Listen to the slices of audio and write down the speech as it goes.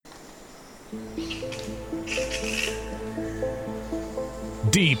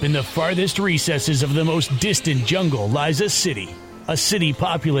Deep in the farthest recesses of the most distant jungle lies a city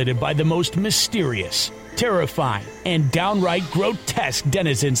populated by the most mysterious, terrifying, and downright grotesque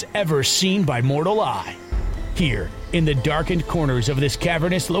denizens ever seen by mortal eye. Here, in the darkened corners of this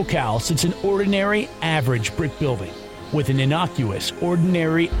cavernous locale sits an ordinary, average brick building with an innocuous,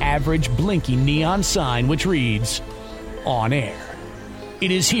 ordinary, average blinking neon sign which reads, On Air.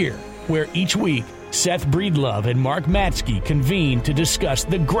 It is here where each week Seth Breedlove and Mark Matsky convene to discuss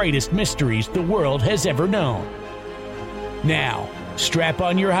the greatest mysteries the world has ever known. Now, strap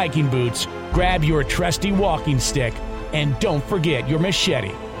on your hiking boots, grab your trusty walking stick, and don't forget your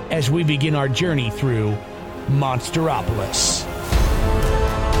machete as we begin our journey through Monsteropolis.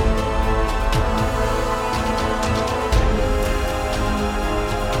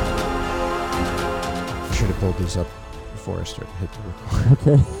 I should have pulled these up before I started to hit the record.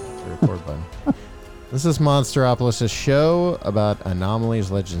 Okay. The record button. This is Monsteropolis, a show about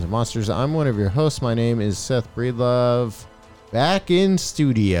anomalies, legends, and monsters. I'm one of your hosts. My name is Seth Breedlove. Back in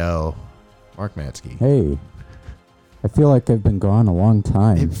studio, Mark Matsky. Hey, I feel like I've been gone a long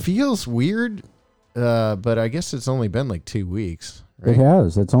time. It feels weird, but I guess it's only been like 2 weeks. Right? It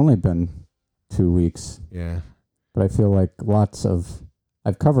has. It's only been 2 weeks. Yeah. But I feel like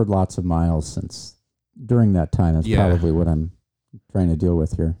I've covered lots of miles since during that time. That's probably what I'm trying to deal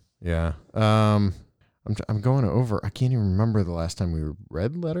with here. Yeah. I'm going over. I can't even remember the last time we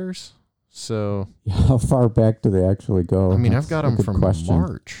read letters. So how far back do they actually go? I mean, I've got them from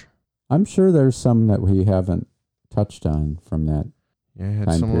March. I'm sure there's some that we haven't touched on from that. Yeah, I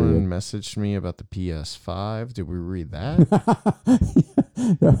had someone message me about the PS5. Did we read that?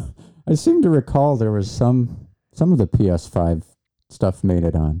 Yeah, I seem to recall there was some of the PS5 stuff made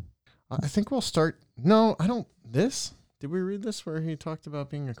it on. I think we'll start. No, I don't. This? Did we read this where he talked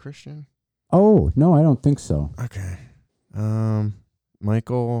about being a Christian? Oh, no, I don't think so. Okay.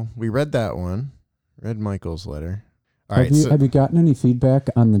 Michael, we read that one. Read Michael's letter. All right. Have you gotten any feedback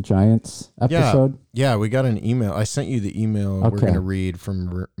on the Giants episode? Yeah, we got an email. I sent you the email we're going to read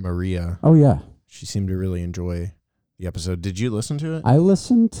from Maria. Oh, yeah. She seemed to really enjoy the episode. Did you listen to it? I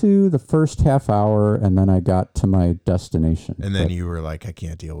listened to the first half hour, and then I got to my destination. And then you were like, I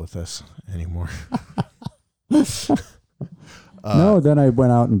can't deal with this anymore. No, then I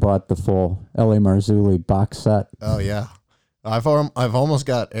went out and bought the full L.A. Marzulli box set. Oh, yeah. I've almost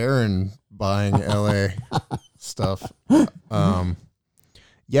got Aaron buying LA stuff. First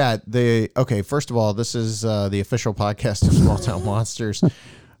of all, this is the official podcast of Small Town Monsters.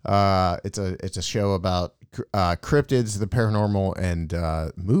 It's a show about cryptids, the paranormal, and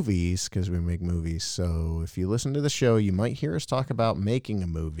movies, because we make movies. So if you listen to the show, you might hear us talk about making a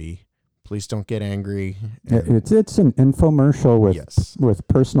movie. Please don't get angry. It's an infomercial with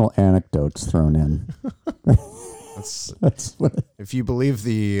personal anecdotes thrown in. That's what if you believe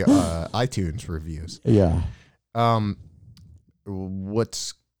the iTunes reviews. Yeah.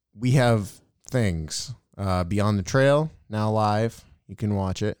 We have things Beyond the Trail now live. You can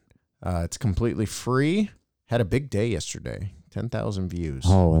watch it. It's completely free. Had a big day yesterday. 10,000 views.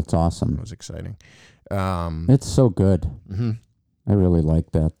 Oh, that's awesome. It was exciting. It's so good. Mm-hmm. I really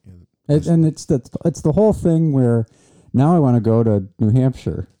like that. And it's the whole thing where now I want to go to New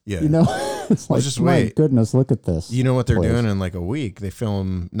Hampshire. Yeah. You know? It's like, just my wait. goodness, look at this. You know what they're doing in like a week? They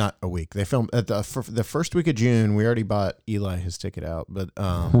film, not a week. They film at the first week of June. We already bought Eli his ticket out, but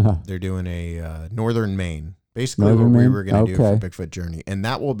they're doing a Northern Maine. Basically what we were going to do for Bigfoot Journey. And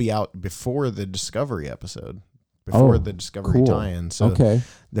that will be out before the Discovery episode, before the Discovery tie-in. So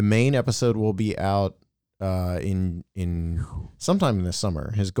the main episode will be out in sometime in the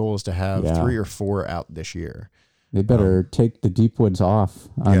summer. His goal is to have 3 or 4 out this year. They better take the deep woods off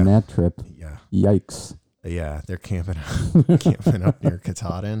on that trip. Yeah. Yikes. Yeah, they're camping up near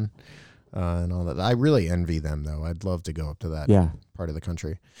Katahdin and all that. I really envy them, though. I'd love to go up to that part of the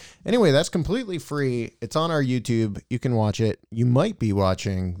country. Anyway, that's completely free. It's on our YouTube. You can watch it. You might be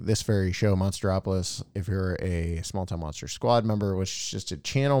watching this very show, Monsteropolis, if you're a Small Town Monster Squad member, which is just a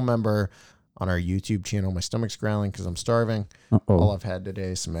channel member on our YouTube channel. My stomach's growling because I'm starving. All I've had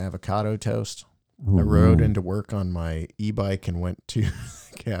today is some avocado toast. I rode into work on my e-bike and went to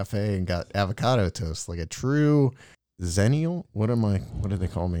the cafe and got avocado toast, like a true Zennial. What do they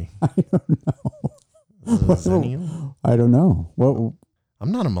call me? I don't know. Zennial? I don't know. What?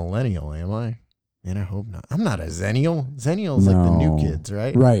 I'm not a millennial, am I? Man, I hope not. I'm not a Zennial. Zennial's like the new kids,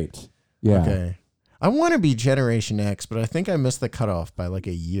 right? Right. Yeah. Okay. I want to be Generation X, but I think I missed the cutoff by like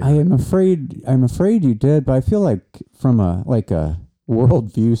a year. I'm afraid you did, but I feel like from a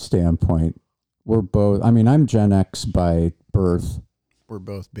worldview standpoint, we're both. I mean, I'm Gen X by birth. we're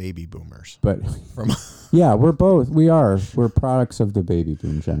both baby boomers. But yeah, we're products of the baby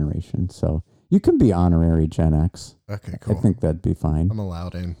boom generation. So you can be honorary Gen X. Okay, cool. I think that'd be fine. I'm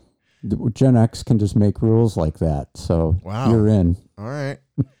allowed in. Gen X can just make rules like that. So you're in. All right.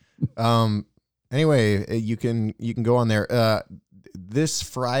 Anyway, you can go on there. This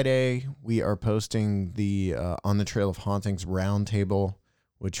Friday, we are posting the On the Trail of Hauntings Roundtable,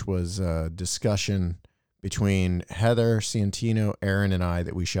 which was a discussion between Heather Santino, Aaron, and I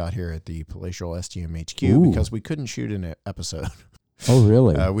that we shot here at the Palatial STM HQ because we couldn't shoot an episode. Oh,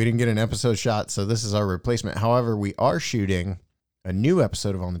 really? We didn't get an episode shot, so this is our replacement. However, we are shooting a new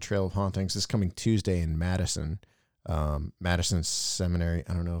episode of On the Trail of Hauntings this coming Tuesday in Madison. Madison Seminary.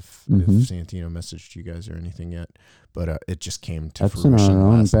 I don't know if Santino messaged you guys or anything yet, but it just came to fruition. That's in our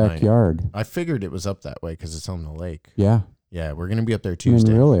own last backyard. Night. I figured it was up that way because it's on the lake. Yeah. Yeah, we're going to be up there Tuesday.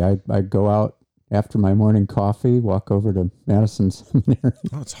 I mean, really, I go out after my morning coffee, walk over to Madison Seminary.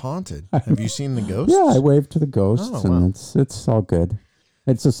 Oh, it's haunted. Have you seen the ghosts? Yeah, I wave to the ghosts, and it's all good.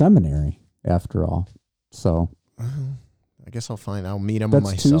 It's a seminary, after all. So I guess I'll meet them that's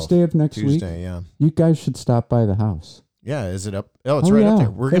myself. Tuesday of next week? Tuesday, yeah. You guys should stop by the house. Yeah, is it up? Oh, it's right up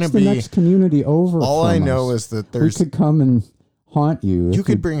there. We're going to be... the next community over all I know is that there's... We could come and haunt you. You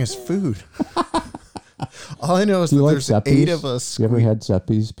could bring us food. All I know is that there's Zeppies? 8 of us. You ever had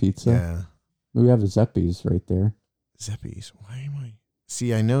Zeppies pizza? Yeah. We have a Zeppies right there. Zeppies. Why am I...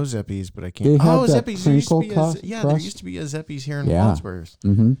 See, I know Zeppies, but I can't... They have that Zeppies. There used to be a Zeppies here in Wadsworth.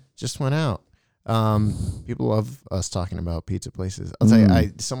 Mm-hmm. Just went out. People love us talking about pizza places. I'll tell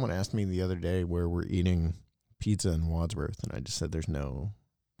you, someone asked me the other day where we're eating pizza in Wadsworth, and I just said there's nothing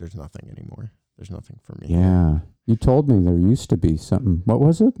anymore. There's nothing for me. Yeah. You told me there used to be something. What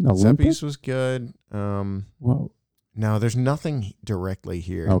was it? Olympic? Zeppies was good. Well, no, there's nothing directly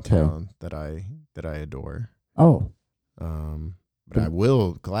here in town that I adore. Oh. But I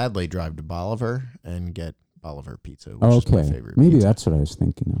will gladly drive to Bolivar and get Bolivar pizza, which is my favorite Maybe pizza. That's what I was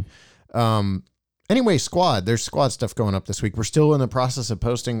thinking of. Anyway, there's squad stuff going up this week. We're still in the process of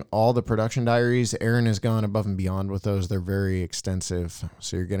posting all the production diaries. Aaron has gone above and beyond with those. They're very extensive.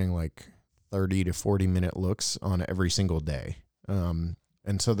 So you're getting like 30 to 40 minute looks on every single day. And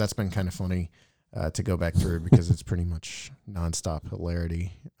so that's been kind of funny to go back through because it's pretty much nonstop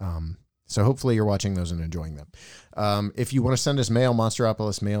hilarity. So hopefully you're watching those and enjoying them. If you want to send us mail,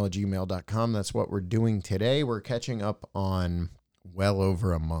 monsteropolismail@gmail.com. That's what we're doing today. We're catching up on well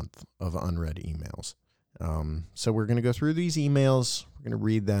over a month of unread emails. So we're going to go through these emails. We're going to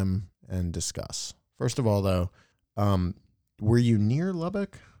read them and discuss. First of all, though, were you near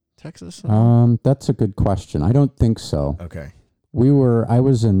Lubbock, Texas? That's a good question. I don't think so. Okay. I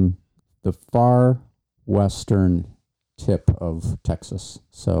was in the far western tip of Texas.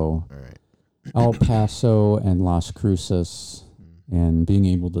 So all right. El Paso and Las Cruces, and being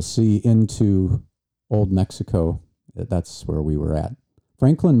able to see into Old Mexico. That's where we were at.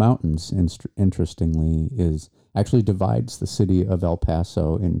 Franklin Mountains, interestingly, actually divides the city of El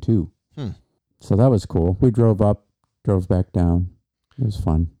Paso in two. So that was cool. We drove back down. It was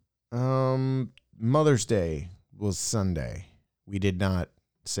fun. Mother's Day was Sunday. We did not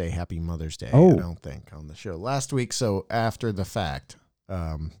say Happy Mother's Day, I don't think, on the show last week. So after the fact,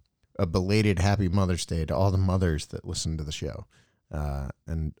 a belated Happy Mother's Day to all the mothers that listen to the show.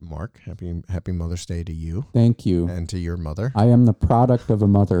 And Mark, happy Mother's Day to you. Thank you. And to your mother. I am the product of a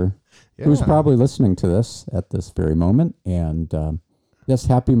mother who's probably listening to this at this very moment. And yes,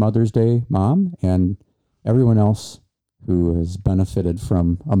 Happy Mother's Day, Mom, and everyone else who has benefited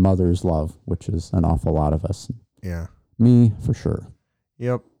from a mother's love, which is an awful lot of us. Yeah. Me, for sure.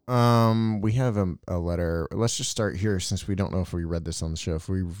 Yep. We have a letter. Let's just start here since we don't know if we read this on the show. If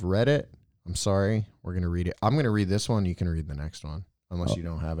we've read it, I'm sorry. We're going to read it. I'm going to read this one. You can read the next one, unless you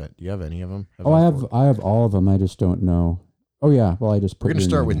don't have it. Do you have any of them? I have all of them. I just don't know. Oh, yeah. Well, I just put We're going to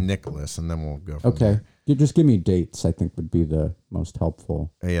start with Nicholas, and then we'll go from there. You just give me dates, I think, would be the most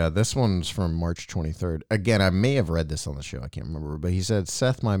helpful. Yeah, this one's from March 23rd. Again, I may have read this on the show. I can't remember. But he said,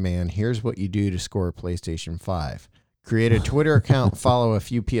 Seth, my man, here's what you do to score a PlayStation 5. Create a Twitter account, follow a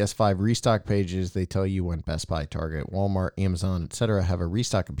few PS5 restock pages. They tell you when Best Buy, Target, Walmart, Amazon, etc. have a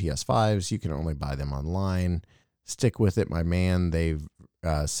restock of PS5s. You can only buy them online. Stick with it, my man. They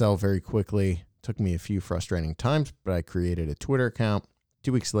sell very quickly. Took me a few frustrating times, but I created a Twitter account.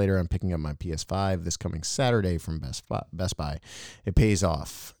 2 weeks later, I'm picking up my PS5 this coming Saturday from Best Buy. It pays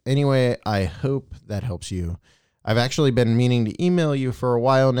off. Anyway, I hope that helps you. I've actually been meaning to email you for a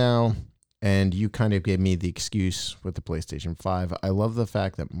while now, and you kind of gave me the excuse with the PlayStation 5. I love the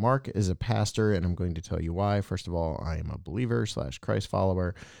fact that Mark is a pastor, and I'm going to tell you why. First of all, I am a believer / Christ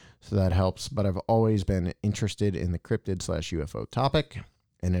follower. so that helps. But I've always been interested in the cryptid/UFO topic,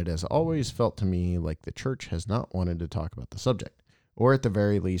 and it has always felt to me like the church has not wanted to talk about the subject. Or at the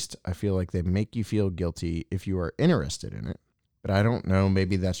very least, I feel like they make you feel guilty if you are interested in it. But I don't know,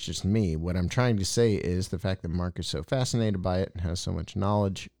 maybe that's just me. What I'm trying to say is the fact that Mark is so fascinated by it and has so much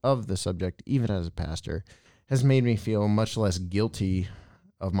knowledge of the subject, even as a pastor, has made me feel much less guilty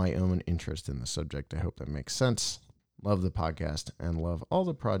of my own interest in the subject. I hope that makes sense. Love the podcast and love all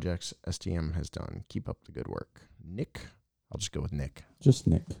the projects STM has done. Keep up the good work. Nick? I'll just go with Nick. Just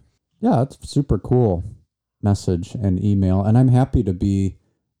Nick. Yeah, it's super cool message and email. And I'm happy to be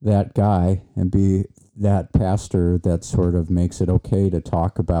that guy and be that pastor that sort of makes it okay to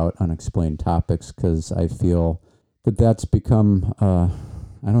talk about unexplained topics, because I feel that that's become,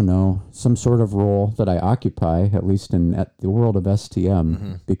 I don't know, some sort of role that I occupy, at least at the world of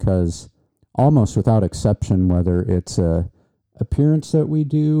STM, because almost without exception, whether it's a appearance that we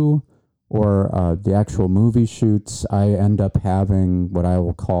do or the actual movie shoots, I end up having what I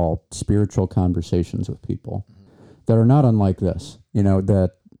will call spiritual conversations with people that are not unlike this,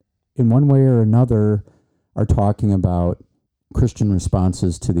 that in one way or another are talking about Christian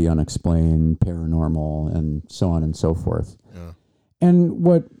responses to the unexplained, paranormal, and so on and so forth. Yeah. And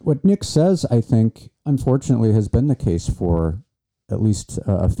what Nick says, I think, unfortunately, has been the case for at least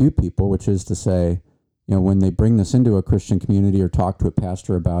a few people, which is to say, when they bring this into a Christian community or talk to a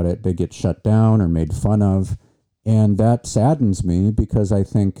pastor about it, they get shut down or made fun of. And that saddens me, because I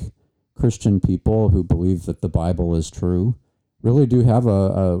think Christian people who believe that the Bible is true really do have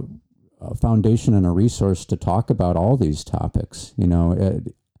a foundation and a resource to talk about all these topics.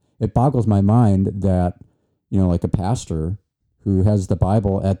 It boggles my mind that, like a pastor who has the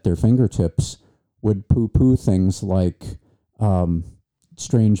Bible at their fingertips would poo-poo things like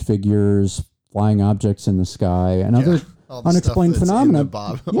strange figures, flying objects in the sky, and other unexplained phenomena.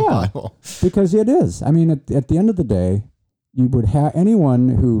 Bible. Because it is. I mean, at the end of the day, you would have anyone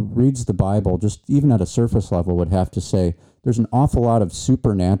who reads the Bible, just even at a surface level, would have to say there's an awful lot of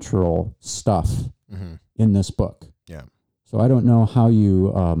supernatural stuff in this book. Yeah. So I don't know how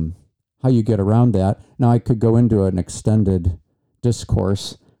you get around that. Now, I could go into an extended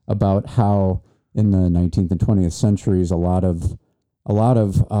discourse about how in the 19th and 20th centuries, a lot of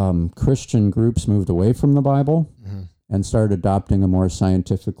Christian groups moved away from the Bible and started adopting a more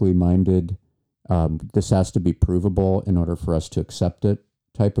scientifically minded, this has to be provable in order for us to accept it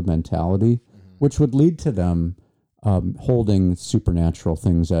type of mentality, which would lead to them holding supernatural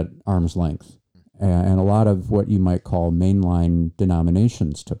things at arm's length. And a lot of what you might call mainline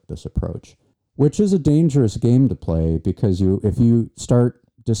denominations took this approach, which is a dangerous game to play, because if you start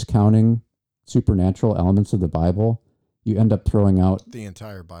discounting supernatural elements of the Bible, you end up throwing out the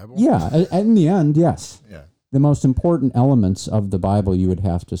entire Bible. Yeah, in the end, yes. Yeah. The most important elements of the Bible, you would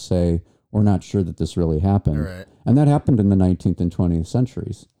have to say, we're not sure that this really happened. Right. And that happened in the 19th and 20th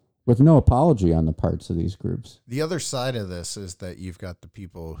centuries, with no apology on the parts of these groups. The other side of this is that you've got the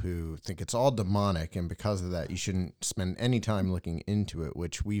people who think it's all demonic, and because of that, you shouldn't spend any time looking into it,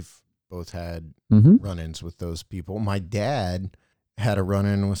 which we've both had run-ins with those people. My dad had a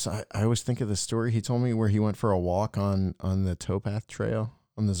run-in with, I always think of the story he told me where he went for a walk on the towpath trail,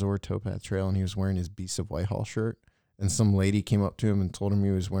 on the Zor towpath trail, and he was wearing his Beasts of Whitehall shirt, and some lady came up to him and told him he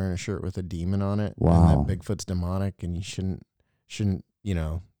was wearing a shirt with a demon on it. Wow. And that Bigfoot's demonic, and you shouldn't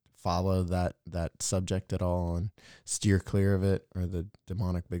follow that subject at all and steer clear of it, or the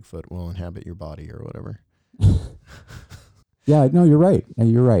demonic Bigfoot will inhabit your body or whatever. Yeah, no, you're right.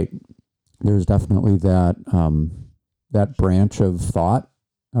 You're right. There's definitely that branch of thought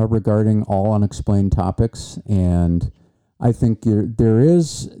regarding all unexplained topics, and I think there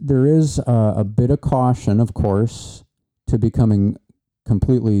is a bit of caution, of course, to becoming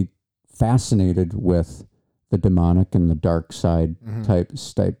completely fascinated with the demonic and the dark side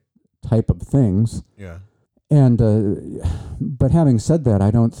type of things. Yeah. And but having said that,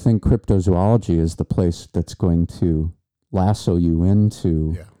 I don't think cryptozoology is the place that's going to lasso you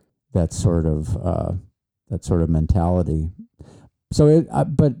into that sort of mentality. So,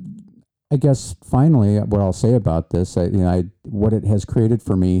 but I guess finally, what I'll say about this, what it has created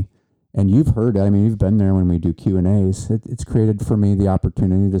for me, and you've heard it. I mean, you've been there when we do Q&As. It's created for me the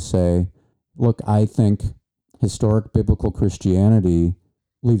opportunity to say, look, I think historic biblical Christianity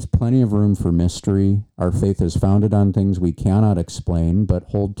leaves plenty of room for mystery. Our faith is founded on things we cannot explain, but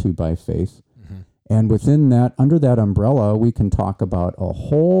hold to by faith. And within that, under that umbrella, we can talk about a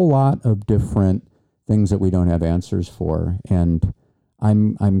whole lot of different things that we don't have answers for. And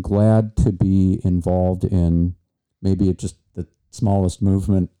I'm glad to be involved in maybe it's just the smallest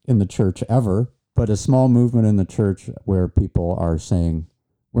movement in the church ever, but a small movement in the church where people are saying,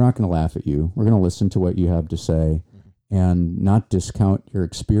 we're not going to laugh at you. We're going to listen to what you have to say and not discount your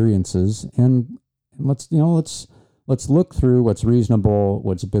experiences. And let's look through what's reasonable,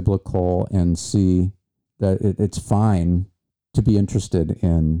 what's biblical, and see that it's fine to be interested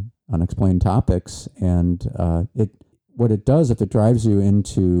in unexplained topics. And what it does, if it drives you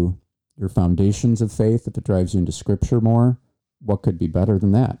into your foundations of faith, if it drives you into Scripture more, what could be better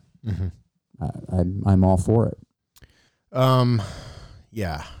than that? Mm-hmm. I'm all for it.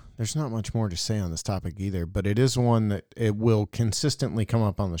 Yeah, there's not much more to say on this topic either, but it is one that it will consistently come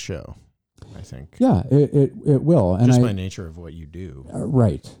up on the show, I think. Yeah, it will. And just by nature of what you do.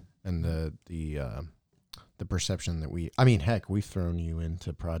 Right. And the perception that heck, we've thrown you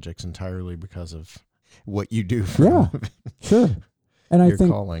into projects entirely because of what you do. Yeah, sure. And I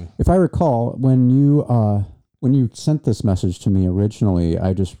think, calling. If I recall, when you sent this message to me originally,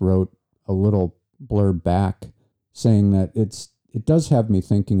 I just wrote a little blurb back saying that it does have me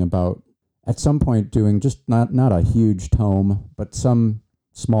thinking about at some point doing just not a huge tome, but some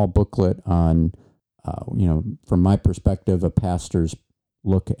small booklet on, from my perspective, a pastor's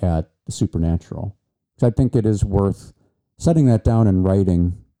look at the supernatural. So I think it is worth setting that down in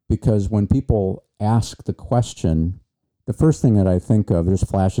writing, because when people ask the question, the first thing that I think of, just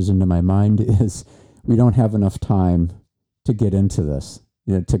flashes into my mind, is we don't have enough time to get into this,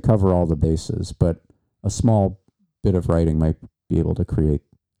 to cover all the bases, but a small bit of writing might be able to create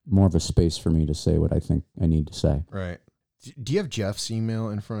more of a space for me to say what I think I need to say. Right. Do you have Jeff's email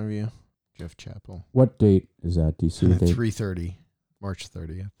in front of you? Jeff Chappell. What date is that? Do you see the date? 3:30, March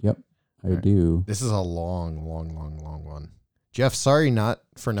 30th. Yep, I do. This is a long one. Jeff, sorry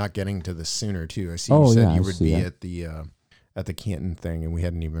for not getting to this sooner too. I see you said you would be at the Canton thing, and we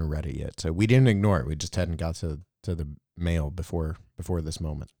hadn't even read it yet. So we didn't ignore it. We just hadn't got to the mail before this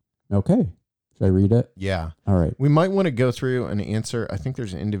moment. Okay. Should I read it? Yeah. All right. We might want to go through and answer. I think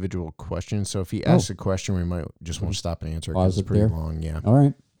there's an individual question. So if he asks a question, we might just want to stop and answer it because it's pretty long. Yeah. All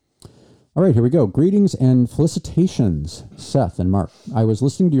right, here we go. Greetings and felicitations, Seth and Mark. I was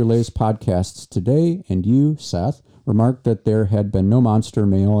listening to your latest podcasts today, and you, Seth, remarked that there had been no monster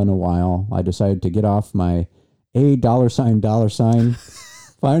mail in a while. I decided to get off my $$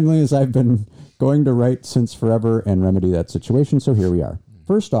 finally, as I've been going to write since forever and remedy that situation. So here we are.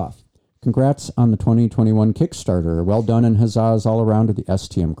 First off, congrats on the 2021 Kickstarter. Well done, and huzzahs all around to the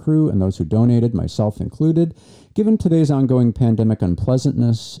STM crew and those who donated, myself included. Given today's ongoing pandemic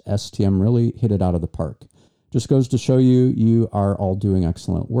unpleasantness, STM really hit it out of the park. Just goes to show you are all doing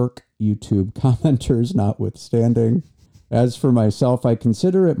excellent work, YouTube commenters notwithstanding. As for myself, I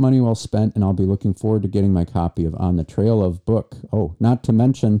consider it money well spent, and I'll be looking forward to getting my copy of On the Trail of book. Oh, not to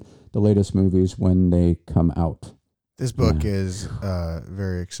mention the latest movies when they come out. This book is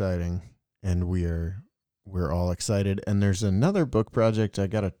very exciting, and we're all excited. And there's another book project I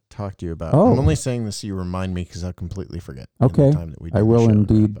got to talk to you about. I'm only saying this so you remind me, because I'll completely forget. Okay, I will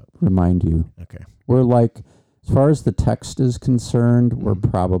indeed remind you. Okay. We're like, as far as the text is concerned, we're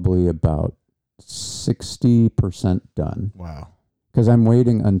probably about 60% done. Wow. Because I'm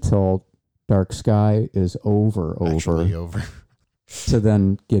waiting until Dark Sky is Actually over. To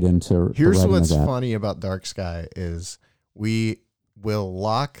then get into. Here's what's funny about Dark Sky is we will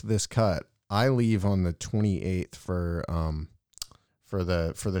lock this cut. I leave on the 28th for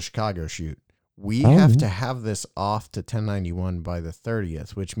the Chicago shoot. We have to have this off to 1091 by the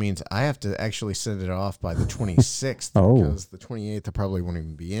 30th, which means I have to actually send it off by the 26th because the 28th I probably won't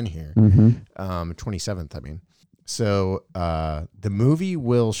even be in here. 27th, I mean. So the movie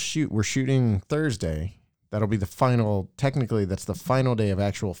will shoot. We're shooting Thursday. That'll be the final. Technically, that's the final day of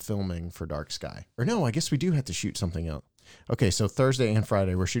actual filming for Dark Sky. Or no, I guess we do have to shoot something else. Okay, so Thursday and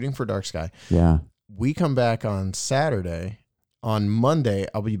Friday we're shooting for Dark Sky. Yeah. We come back on Saturday. On Monday,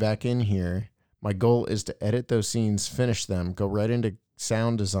 I'll be back in here. My goal is to edit those scenes, finish them, go right into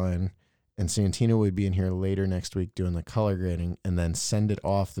sound design, and Santino would be in here later next week doing the color grading, and then send it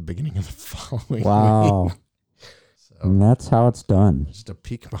off the beginning of the following week. Wow. And that's how it's done. Just a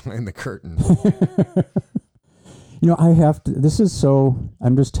peek behind the curtain. I have to,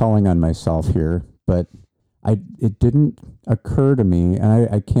 I'm just telling on myself here, but it didn't occur to me,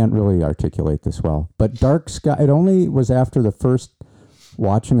 and I can't really articulate this well, but Dark Sky, it only was after the first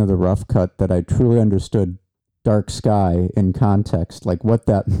watching of the rough cut that I truly understood Dark Sky in context, like what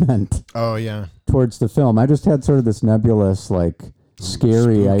that meant. Oh, yeah. Towards the film. I just had sort of this nebulous, like,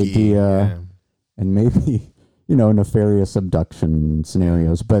 scary spooky idea, and maybe, nefarious abduction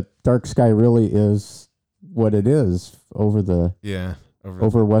scenarios, but Dark Sky really is what it is over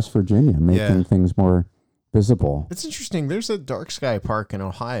West Virginia, making things more visible. It's interesting. There's a Dark Sky Park in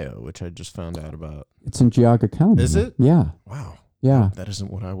Ohio, which I just found out about. It's in Geauga County. Is it? Yeah. Wow. Yeah. That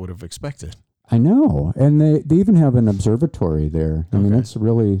isn't what I would have expected. I know. And they even have an observatory there. I mean, that's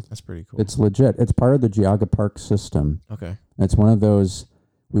pretty cool. It's legit. It's part of the Geauga Park system. Okay. It's one of those,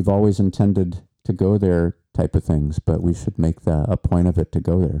 we've always intended to go there type of things, but we should make a point of it to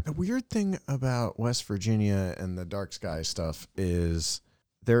go there. The weird thing about West Virginia and the dark sky stuff is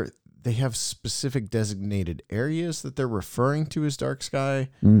they have specific designated areas that they're referring to as dark sky.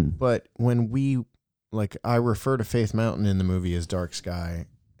 But when I refer to Faith Mountain in the movie as dark sky,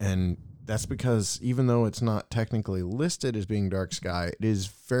 and that's because even though it's not technically listed as being dark sky, it is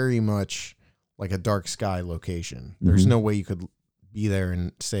very much like a dark sky location. There's no way you could be there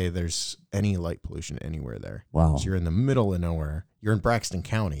and say there's any light pollution anywhere there. Wow. So you're in the middle of nowhere. You're in Braxton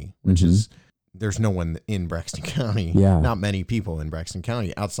County, which is, there's no one in Braxton County. Yeah. Not many people in Braxton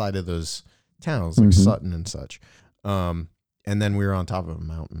County outside of those towns like Sutton and such. And then we were on top of a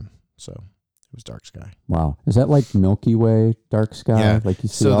mountain. So it was dark sky. Wow. Is that like Milky Way dark sky? Yeah. Like you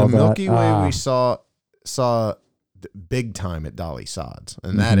see so all the Milky that? Way we saw big time at Dolly Sods.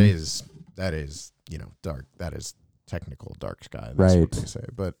 And that is, dark. That is technical dark sky. That's what they say.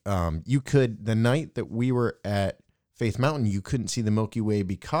 But the night that we were at Faith Mountain, you couldn't see the Milky Way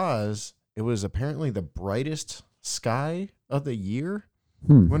because it was apparently the brightest sky of the year.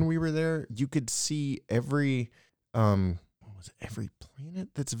 When we were there, you could see every planet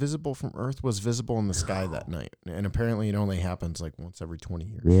that's visible from Earth was visible in the sky that night. And apparently it only happens like once every 20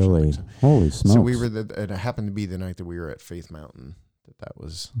 years. Really? Holy smokes. So it happened to be the night that we were at Faith Mountain that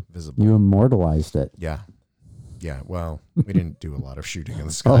was visible. You immortalized it. Yeah. Yeah, well, we didn't do a lot of shooting in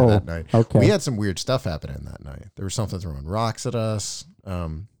the sky that night. Okay. We had some weird stuff happening that night. There was something throwing rocks at us.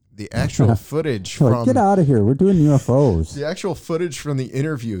 The actual footage from... Get out of here. We're doing UFOs. The actual footage from the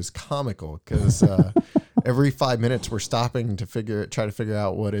interview is comical because every 5 minutes we're stopping to try to figure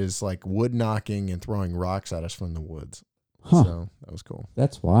out what is like wood knocking and throwing rocks at us from the woods. So that was cool.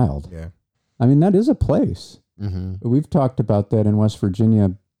 That's wild. Yeah. I mean, that is a place. We've talked about that in West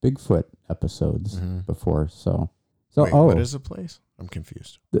Virginia Bigfoot episodes before. So wait, what is a place? I'm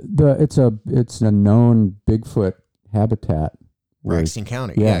confused. It's a known Bigfoot habitat. Braxton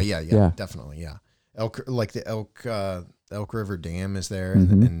County. Yeah, definitely. Yeah. The Elk River Dam is there,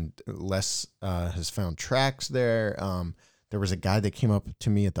 and Les has found tracks there. There was a guy that came up to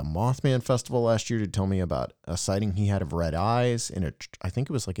me at the Mothman Festival last year to tell me about a sighting he had of red eyes I think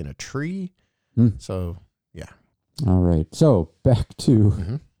it was like in a tree. So yeah. All right. So back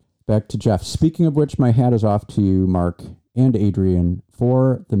to Jeff. Speaking of which, my hat is off to you, Mark and Adrian,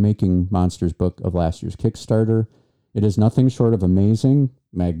 for the Making Monsters book of last year's Kickstarter. It is nothing short of amazing,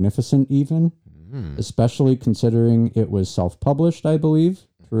 magnificent even, especially considering it was self-published, I believe.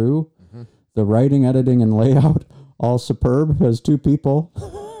 True. The writing, editing, and layout, all superb as two people.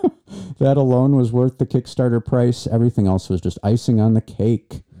 That alone was worth the Kickstarter price. Everything else was just icing on the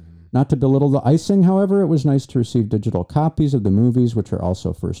cake. Not to belittle the icing, however, it was nice to receive digital copies of the movies, which are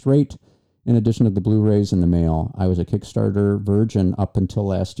also first-rate, in addition to the Blu-rays in the mail. I was a Kickstarter virgin up until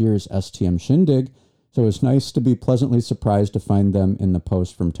last year's STM Shindig, so it's nice to be pleasantly surprised to find them in the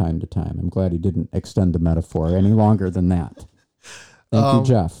post from time to time. I'm glad he didn't extend the metaphor any longer than that. Thank you,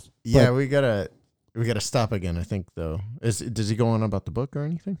 Jeff. Yeah, we gotta stop again, I think, though. Does he go on about the book or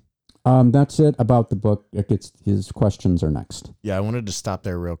anything? That's it about the book. His questions are next. Yeah, I wanted to stop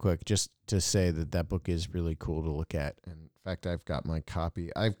there real quick just to say that book is really cool to look at. And in fact, I've got my copy.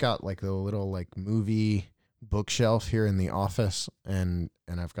 I've got like the little like movie bookshelf here in the office, and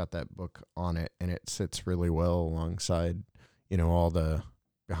I've got that book on it, and it sits really well alongside, all the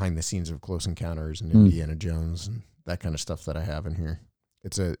behind the scenes of Close Encounters and Indiana Jones and that kind of stuff that I have in here.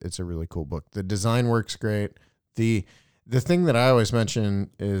 It's a really cool book. The design works great. The thing that I always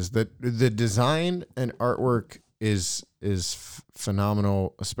mention is that the design and artwork is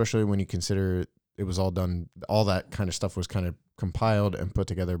phenomenal, especially when you consider it was all done. All that kind of stuff was kind of compiled and put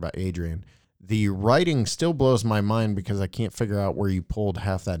together by Adrian. The writing still blows my mind because I can't figure out where you pulled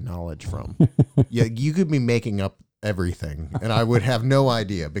half that knowledge from. Yeah, you could be making up everything, and I would have no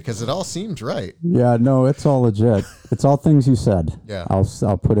idea because it all seems right. Yeah, no, it's all legit. It's all things you said. Yeah,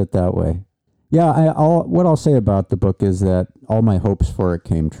 I'll put it that way. Yeah, what I'll say about the book is that all my hopes for it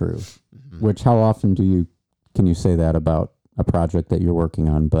came true. Which, how often can you say that about a project that you're working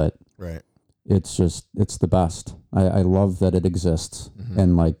on? But right, it's the best. I love that it exists,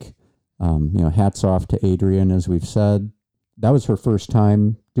 and hats off to Adrian, as we've said. That was her first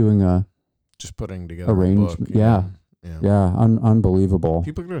time doing just putting together a book. Yeah. Unbelievable.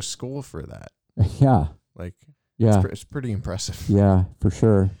 People go to school for that. Yeah, it's pretty impressive. Yeah, for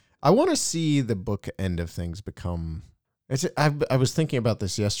sure. I want to see the book end of things become. I was thinking about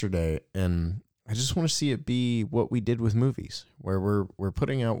this yesterday, and I just want to see it be what we did with movies, where we're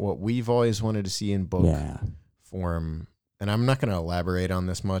putting out what we've always wanted to see in book form. And I'm not going to elaborate on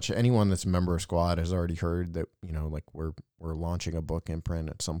this much. Anyone that's a member of Squad has already heard that, like we're launching a book imprint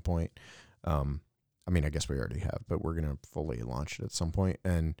at some point. I mean, I guess we already have, but we're going to fully launch it at some point.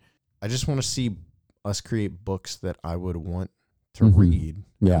 And I just want to see us create books that I would want to read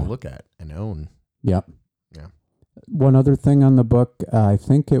and look at and own. Yep. Yeah. One other thing on the book, I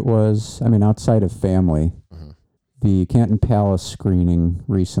think it was, outside of family, the Canton Palace screening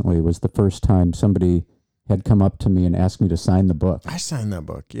recently was the first time somebody had come up to me and asked me to sign the book. I signed that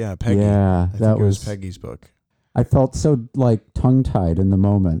book. Yeah, Peggy. Yeah, that was Peggy's book. I felt so tongue-tied in the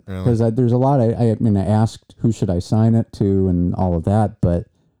moment because there's a lot. I asked who should I sign it to and all of that, but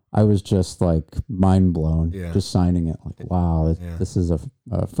I was just mind blown just signing it. Wow, this is a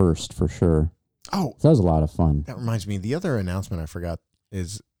first for sure. Oh, so that was a lot of fun. That reminds me. The other announcement I forgot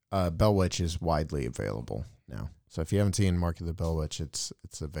is Bell Witch is widely available now. So if you haven't seen Mark of the Bell Witch, it's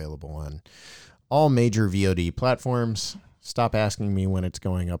available on all major VOD platforms. Stop asking me when it's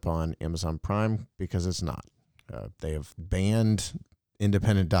going up on Amazon Prime because it's not. They have banned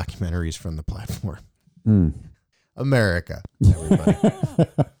independent documentaries from the platform. America, everybody.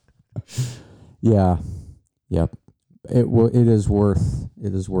 Yeah. Yep. It is worth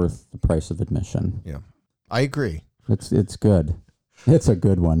the price of admission. Yeah, I agree. It's good. It's a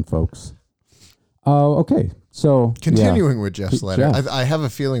good one, folks. Okay. So continuing with Jeff's letter, I have a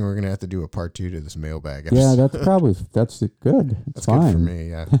feeling we're going to have to do a part 2 to this mailbag episode. Yeah, that's good. It's fine. Good for me.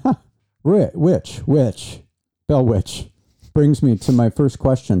 Yeah. Which Bell Witch brings me to my first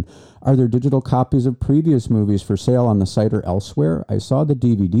question. Are there digital copies of previous movies for sale on the site or elsewhere? I saw the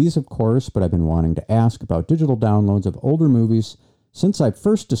DVDs, of course, but I've been wanting to ask about digital downloads of older movies since I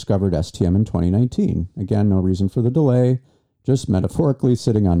first discovered STM in 2019. Again, no reason for the delay, just metaphorically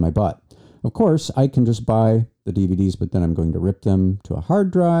sitting on my butt. Of course, I can just buy the DVDs, but then I'm going to rip them to a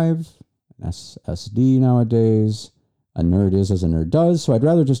hard drive, an SSD nowadays. A nerd is as a nerd does, so I'd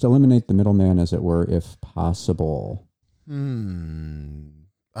rather just eliminate the middleman, as it were, if possible. You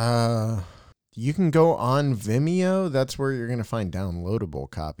can go on Vimeo. That's where you're going to find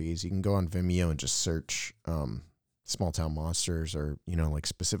downloadable copies. You can go on Vimeo and just search Small Town Monsters or,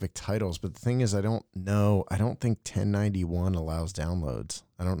 specific titles. But the thing is, I don't think 1091 allows downloads.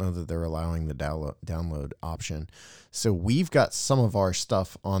 I don't know that they're allowing the download option. So we've got some of our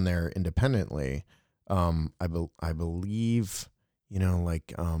stuff on there independently. I believe,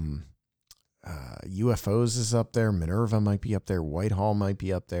 UFOs is up there. Minerva might be up there. Whitehall might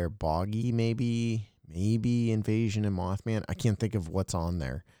be up there. Boggy, maybe Invasion and Mothman. I can't think of what's on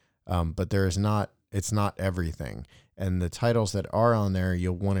there. But it's not everything. And the titles that are on there,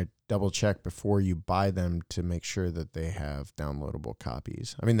 you'll want to double check before you buy them to make sure that they have downloadable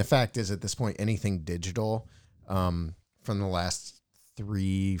copies. I mean, the fact is at this point, anything digital, from the last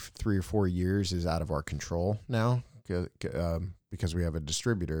 3 or 4 years is out of our control now. Because we have a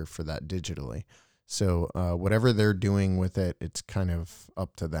distributor for that digitally. So whatever they're doing with it, it's kind of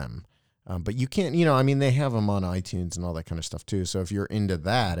up to them. But you can't, they have them on iTunes and all that kind of stuff too. So if you're into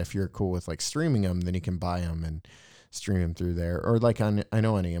that, if you're cool with streaming them, then you can buy them and stream them through there. Or I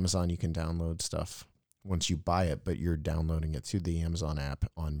know on Amazon, you can download stuff once you buy it, but you're downloading it to the Amazon app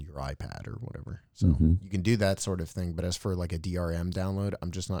on your iPad or whatever. So you can do that sort of thing. But as for a DRM download,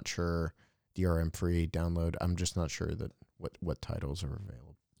 I'm just not sure. DRM free download, I'm just not sure that what titles are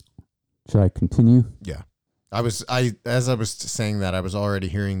available. Should I continue? Yeah. As I was saying that, I was already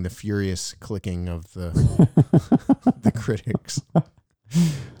hearing the furious clicking of the the critics.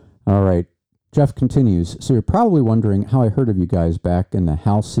 All right. Jeff continues. So you're probably wondering how I heard of you guys back in the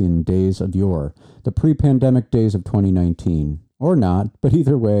halcyon days of yore, the pre-pandemic days of 2019. Or not, but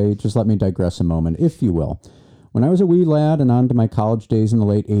either way, just let me digress a moment, if you will. When I was a wee lad and on to my college days in the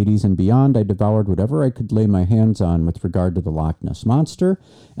late 80s and beyond, I devoured whatever I could lay my hands on with regard to the Loch Ness Monster,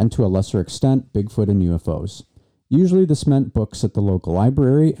 and to a lesser extent, Bigfoot and UFOs. Usually this meant books at the local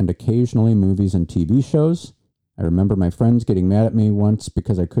library and occasionally movies and TV shows. I remember my friends getting mad at me once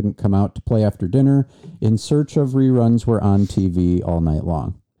because I couldn't come out to play after dinner in search of reruns were on TV all night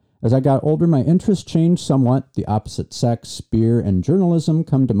long. As I got older, my interests changed somewhat. The opposite sex, beer, and journalism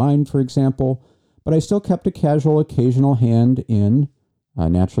come to mind, for example, but I still kept a casual occasional hand in.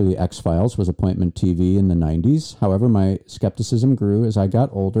 Naturally, X-Files was appointment TV in the 90s. However, my skepticism grew as I got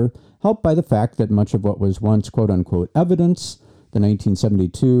older, helped by the fact that much of what was once quote-unquote evidence, the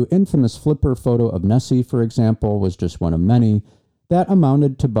 1972 infamous flipper photo of Nessie, for example, was just one of many, that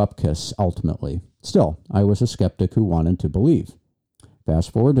amounted to bupkis, ultimately. Still, I was a skeptic who wanted to believe.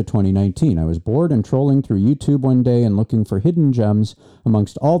 Fast forward to 2019. I was bored and trolling through YouTube one day and looking for hidden gems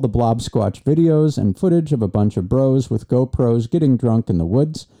amongst all the Blob Squatch videos and footage of a bunch of bros with GoPros getting drunk in the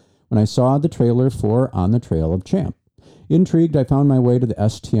woods when I saw the trailer for On the Trail of Champ. Intrigued, I found my way to the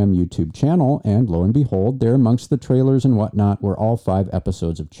STM YouTube channel, and lo and behold, there amongst the trailers and whatnot were all 5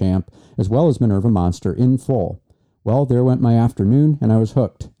 episodes of Champ, as well as Minerva Monster in full. Well, there went my afternoon, and I was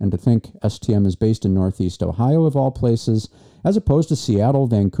hooked. And to think STM is based in Northeast Ohio, of all places, as opposed to Seattle,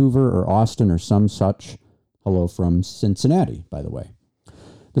 Vancouver, or Austin, or some such. Hello from Cincinnati, by the way.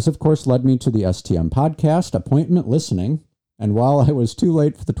 This, of course, led me to the STM podcast, appointment listening, and while I was too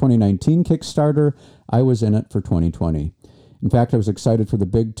late for the 2019 Kickstarter, I was in it for 2020. In fact, I was excited for the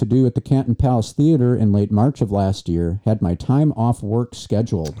big to-do at the Canton Palace Theater in late March of last year, had my time off work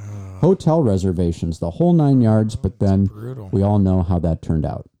scheduled, hotel reservations, the whole 9 yards, but then we all know how that turned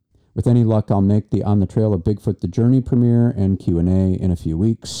out. With any luck, I'll make the On the Trail of Bigfoot The Journey premiere and Q&A in a few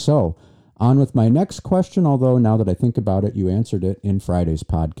weeks. So, on with my next question, although now that I think about it, you answered it in Friday's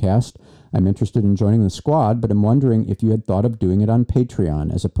podcast. I'm interested in joining the squad, but I'm wondering if you had thought of doing it on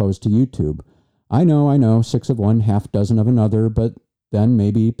Patreon as opposed to YouTube. I know, 6 of one, half dozen of another, but then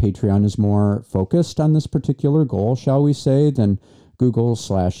maybe Patreon is more focused on this particular goal, shall we say, than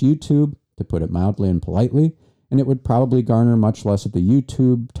Google/YouTube, to put it mildly and politely, and it would probably garner much less of the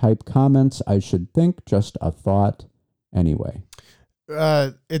YouTube-type comments, I should think. Just a thought anyway.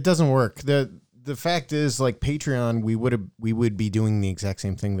 It doesn't work. The fact is, like Patreon, we would be doing the exact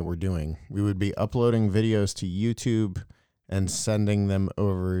same thing that we're doing. We would be uploading videos to YouTube and sending them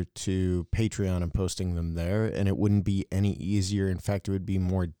over to Patreon and posting them there, and it wouldn't be any easier. In fact, it would be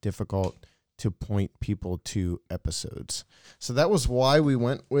more difficult to point people to episodes. So that was why we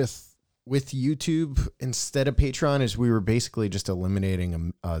went with YouTube instead of Patreon, is we were basically just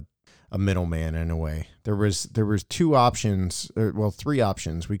eliminating a middleman in a way. There was 2 options, 3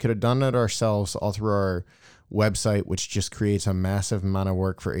 options. We could have done it ourselves all through our website, which just creates a massive amount of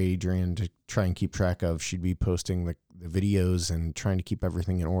work for Adrian to try and keep track of. She'd be posting the videos and trying to keep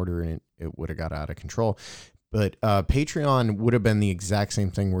everything in order, and it would have got out of control. But Patreon would have been the exact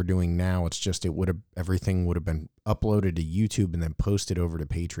same thing we're doing now. It's just everything would have been uploaded to YouTube and then posted over to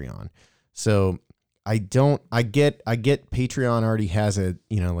Patreon. So I get Patreon already has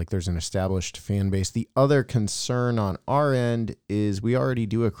there's an established fan base. The other concern on our end is we already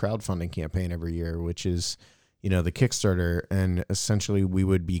do a crowdfunding campaign every year, which is, the Kickstarter, and essentially we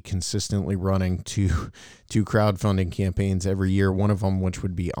would be consistently running two crowdfunding campaigns every year, one of them which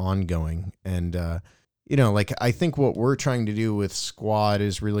would be ongoing. And, I think what we're trying to do with Squad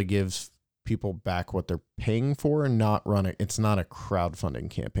is really give people back what they're paying for and not run it. It's not a crowdfunding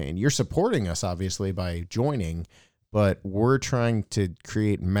campaign. You're supporting us obviously by joining, but we're trying to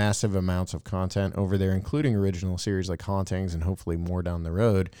create massive amounts of content over there, including original series like Hauntings and hopefully more down the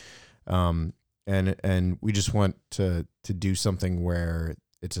road. And we just want to do something where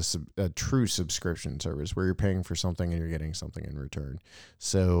it's a true subscription service where you're paying for something and you're getting something in return.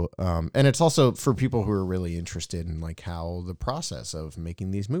 So, and it's also for people who are really interested in like how the process of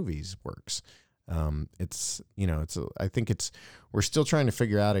making these movies works. I think we're still trying to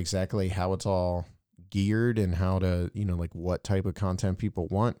figure out exactly how it's all geared and how to, like what type of content people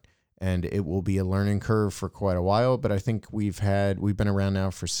want. And it will be a learning curve for quite a while, but I think we've been around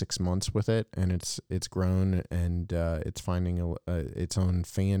now for 6 months with it, and it's grown, and it's finding its own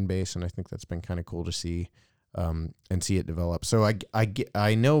fan base, and I think that's been kind of cool to see, and see it develop. So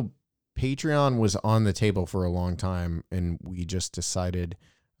I know Patreon was on the table for a long time, and we just decided,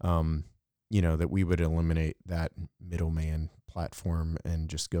 that we would eliminate that middleman platform and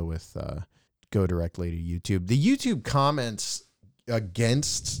just go directly to YouTube. The YouTube comments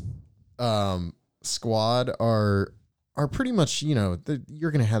against Squad are pretty much, you're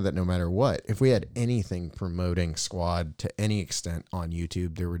going to have that no matter what. If we had anything promoting Squad to any extent on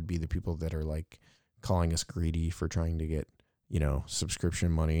YouTube, there would be the people that are like calling us greedy for trying to get,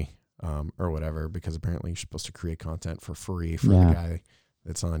 subscription money, or whatever, because apparently you're supposed to create content for free for the guy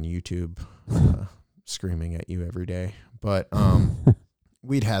that's on YouTube, screaming at you every day. But,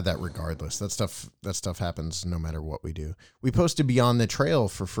 we'd have that regardless. That stuff happens no matter what we do. We posted Beyond the Trail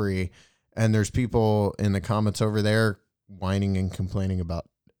for free, and there's people in the comments over there whining and complaining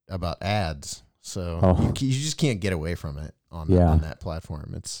about ads. So you just can't get away from it on that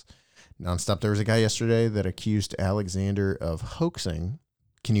platform. It's nonstop. There was a guy yesterday that accused Alexander of hoaxing.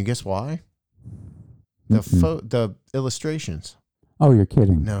 Can you guess why? The illustrations. Oh, you're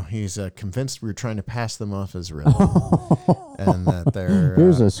kidding. No, he's convinced we were trying to pass them off as real. And that they're...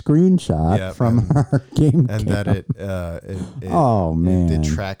 Here's a screenshot from our game and cam. that it man. It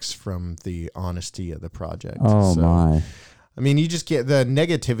detracts from the honesty of the project. Oh, so, my. I mean, you just get the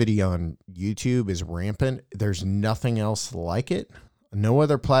negativity on YouTube is rampant. There's nothing else like it. No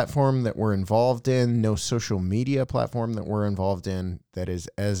other platform that we're involved in, no social media platform that we're involved in that is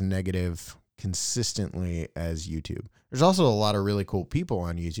as negative consistently as YouTube. There's also a lot of really cool people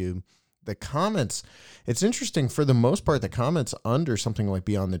on YouTube. The comments, it's interesting, for the most part, the comments under something like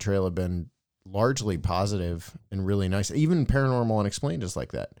Beyond the Trail have been largely positive and really nice. Even Paranormal Unexplained is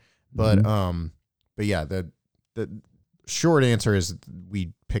like that. But yeah, the short answer is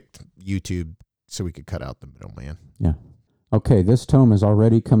we picked YouTube so we could cut out the middleman. Yeah. Okay, this tome is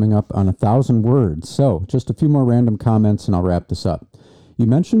already coming up on 1,000 words. So just a few more random comments and I'll wrap this up. You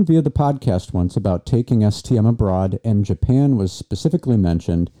mentioned via the podcast once about taking STM abroad, and Japan was specifically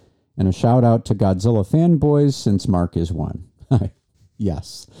mentioned, and a shout out to Godzilla fanboys since Mark is one.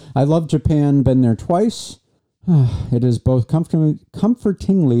 Yes, I love Japan, been there twice. It is both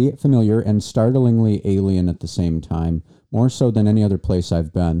comfortingly familiar and startlingly alien at the same time, more so than any other place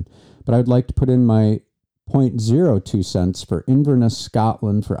I've been. But I would like to put in my 0.02 cents for Inverness,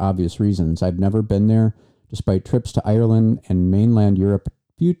 Scotland, for obvious reasons. I've never been there, despite trips to Ireland and mainland Europe a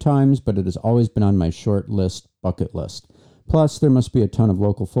few times, but it has always been on my short list, bucket list. Plus, there must be a ton of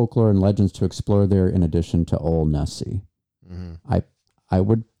local folklore and legends to explore there in addition to Old Nessie. Mm-hmm. I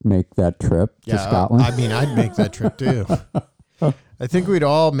would make that trip to Scotland. I mean, I'd make that trip too. I think we'd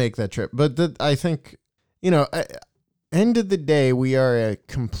all make that trip. But I think, end of the day, we are a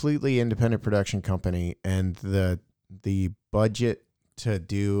completely independent production company, and the budget to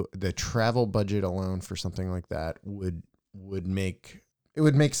do the travel budget alone for something like that would make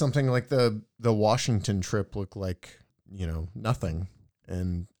something like the Washington trip look like, nothing.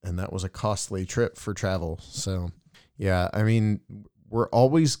 And that was a costly trip for travel. So yeah, I mean, we're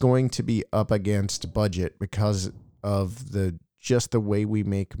always going to be up against budget because of the way we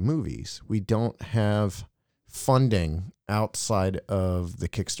make movies. We don't have funding outside of the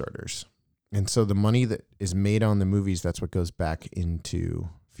Kickstarters. And so the money that is made on the movies, that's what goes back into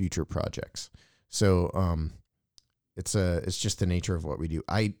future projects. So it's just the nature of what we do.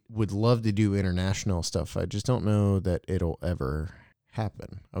 I would love to do international stuff. I just don't know that it'll ever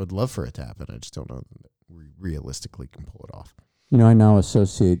happen. I would love for it to happen. I just don't know that we realistically can pull it off. I now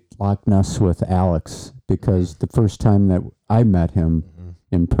associate Loch Ness with Alex because the first time that I met him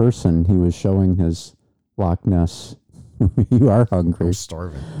in person, he was showing his Loch Ness. You are hungry. I'm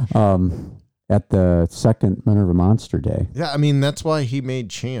starving. At the second Minerva Monster Day. Yeah, I mean, that's why he made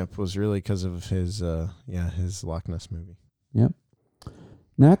Champ, was really because of his Loch Ness movie. Yep.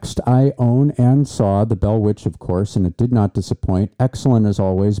 Next, I own and saw The Bell Witch, of course, and it did not disappoint. Excellent as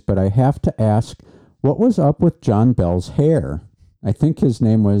always, but I have to ask, what was up with John Bell's hair? I think his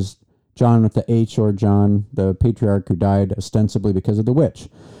name was John with the H, or John, the patriarch who died ostensibly because of the witch.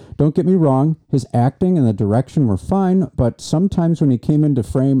 Don't get me wrong, his acting and the direction were fine, but sometimes when he came into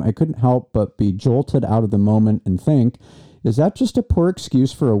frame, I couldn't help but be jolted out of the moment and think, is that just a poor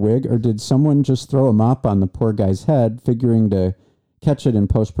excuse for a wig, or did someone just throw a mop on the poor guy's head, figuring to catch it in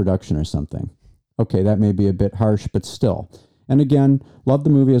post-production or something? Okay, that may be a bit harsh, but still. And again, love the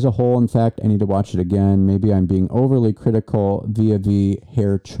movie as a whole. In fact, I need to watch it again. Maybe I'm being overly critical via the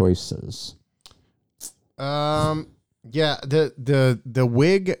hair choices. Yeah, the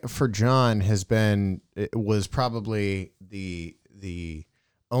wig for John was probably the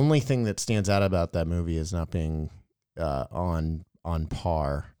only thing that stands out about that movie is not being on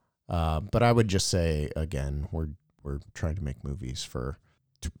par. But I would just say again, we're trying to make movies for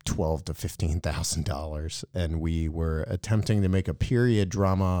 $12,000 to $15,000, and we were attempting to make a period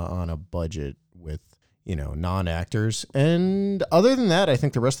drama on a budget with non-actors. And other than that, I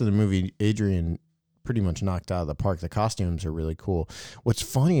think the rest of the movie, Adrian pretty much knocked out of the park. The costumes are really cool. What's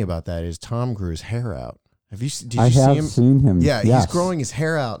funny about that is Tom grew his hair out. Did you see him? I have seen him. Yeah, yes. He's growing his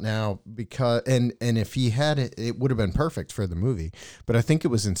hair out now because and if he had it, it would have been perfect for the movie. But I think it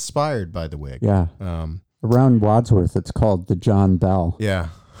was inspired by the wig. Yeah. Around Wadsworth, it's called the John Bell. Yeah.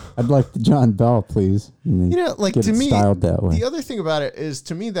 I'd like the John Bell, please. To me, styled that way. The other thing about it is,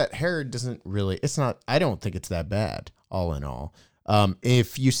 to me, that hair doesn't really, I don't think it's that bad, all in all.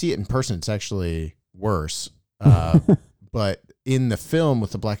 If you see it in person, it's actually worse. But in the film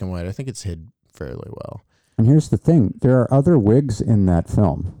with the black and white, I think it's hid fairly well. And here's the thing. There are other wigs in that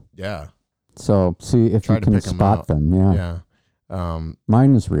film. Yeah. So see if you can spot them. Yeah. Yeah.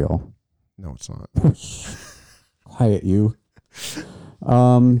 Mine is real. No, it's not. Quiet you.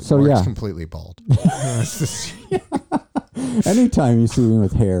 So Mark's completely bald. Anytime you see me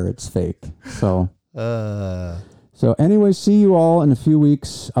with hair, it's fake. So anyway, see you all in a few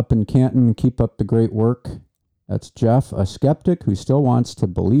weeks up in Canton. Keep up the great work. That's Jeff, a skeptic who still wants to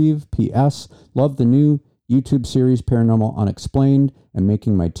believe. P.S. Love the new YouTube series Paranormal Unexplained and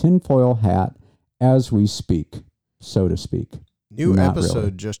making my tinfoil hat as we speak, so to speak. New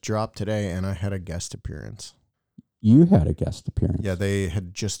episode just dropped today, and I had a guest appearance. You had a guest appearance? Yeah, they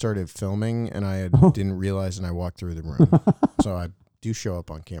had just started filming, and I didn't realize, and I walked through the room. So I do show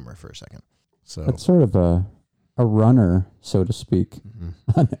up on camera for a second. So that's sort of a runner, so to speak,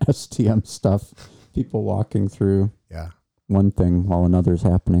 on STM stuff. People walking through one thing while another's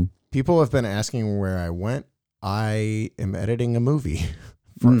happening. People have been asking where I went. I am editing a movie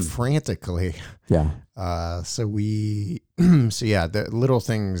frantically. Yeah. So the little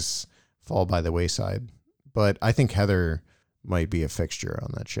things fall by the wayside. But I think Heather might be a fixture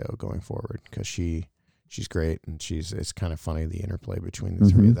on that show going forward because she's great and it's kind of funny, the interplay between the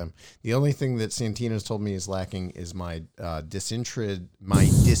three of them. The only thing that Santino's told me is lacking is my disinterest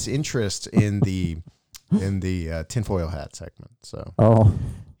in the tinfoil hat segment. So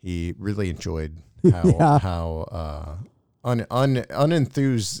he really enjoyed how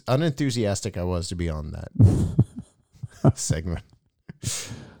unenthusiastic I was to be on that segment.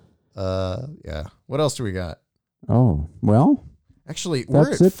 What else do we got? Oh, well, actually,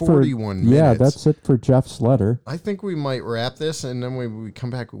 we're at 41 minutes. Yeah, that's it for Jeff's letter. I think we might wrap this, and then when we come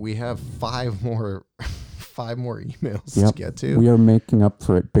back, we have five more emails to get to. We are making up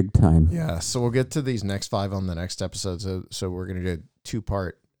for it big time. Yeah, so we'll get to these next 5 on the next episode. So we're going to do a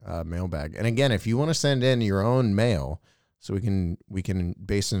 2-part mailbag. And again, if you want to send in your own mail, so we can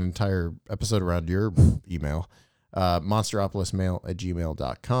base an entire episode around your email,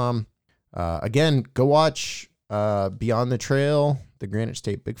 monsteropolismail@gmail.com. Again, go watch Beyond the Trail, the Granite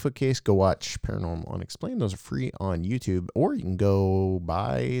State Bigfoot case. Go watch Paranormal Unexplained. Those are free on YouTube, or you can go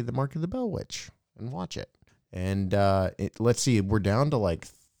buy The Mark of the Bell Witch and watch it. And let's see, we're down to like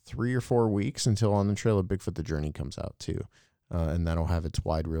 3 or 4 weeks until On the Trail of Bigfoot: The Journey comes out too, and that'll have its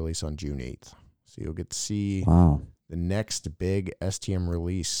wide release on June 8th. So you'll get to see the next big STM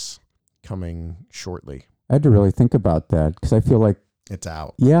release coming shortly. I had to really think about that because I feel like it's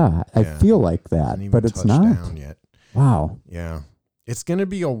out. Yeah, I feel like that, but it's not down yet. Wow. Yeah, it's going to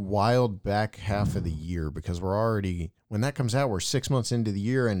be a wild back half of the year because we're already, when that comes out, we're 6 months into the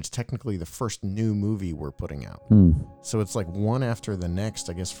year, and it's technically the first new movie we're putting out. So it's like one after the next,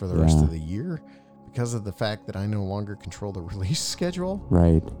 I guess, for the rest of the year because of the fact that I no longer control the release schedule.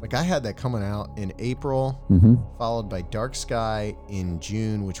 Right. Like I had that coming out in April, followed by Dark Sky in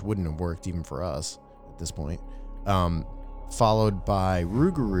June, which wouldn't have worked even for us at this point. Followed by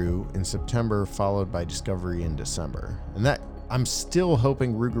Rougarou in September, followed by Discovery in December. And that I'm still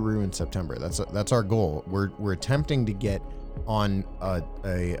hoping Rougarou in September. That's our goal. We're attempting to get on a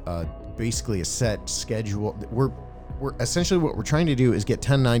basically a set schedule. We're essentially what we're trying to do is get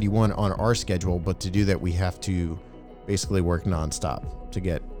 1091 on our schedule, but to do that we have to basically work nonstop to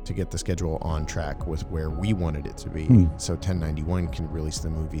get the schedule on track with where we wanted it to be. So 1091 can release the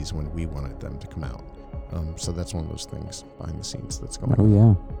movies when we wanted them to come out. So that's one of those things behind the scenes that's going on. Oh,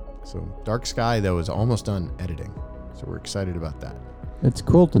 yeah. So Dark Sky, though, is almost done editing. So we're excited about that. It's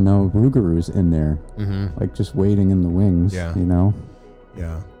cool to know Rougarou's in there. Like just waiting in the wings, you know?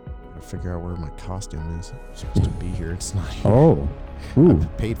 Yeah. Gotta figure out where my costume is. It's supposed to be here. It's not here. Oh. I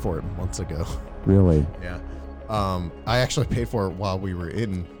paid for it months ago. Really? Yeah. I actually paid for it while we were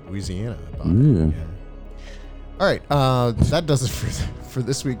in Louisiana. Yeah. All right. That does it for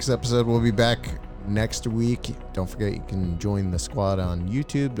this week's episode. We'll be back next week. Don't forget you can join the squad on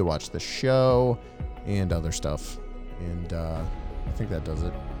YouTube to watch the show and other stuff. And I think that does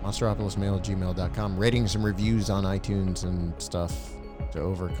it. monsteropolismail@gmail.com. Ratings and reviews on iTunes and stuff to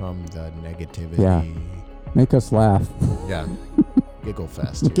overcome the negativity. Yeah. Make us laugh. Yeah. Giggle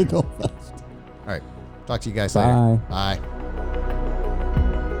fest. Giggle fest. All right. Talk to you guys Bye. later. Bye.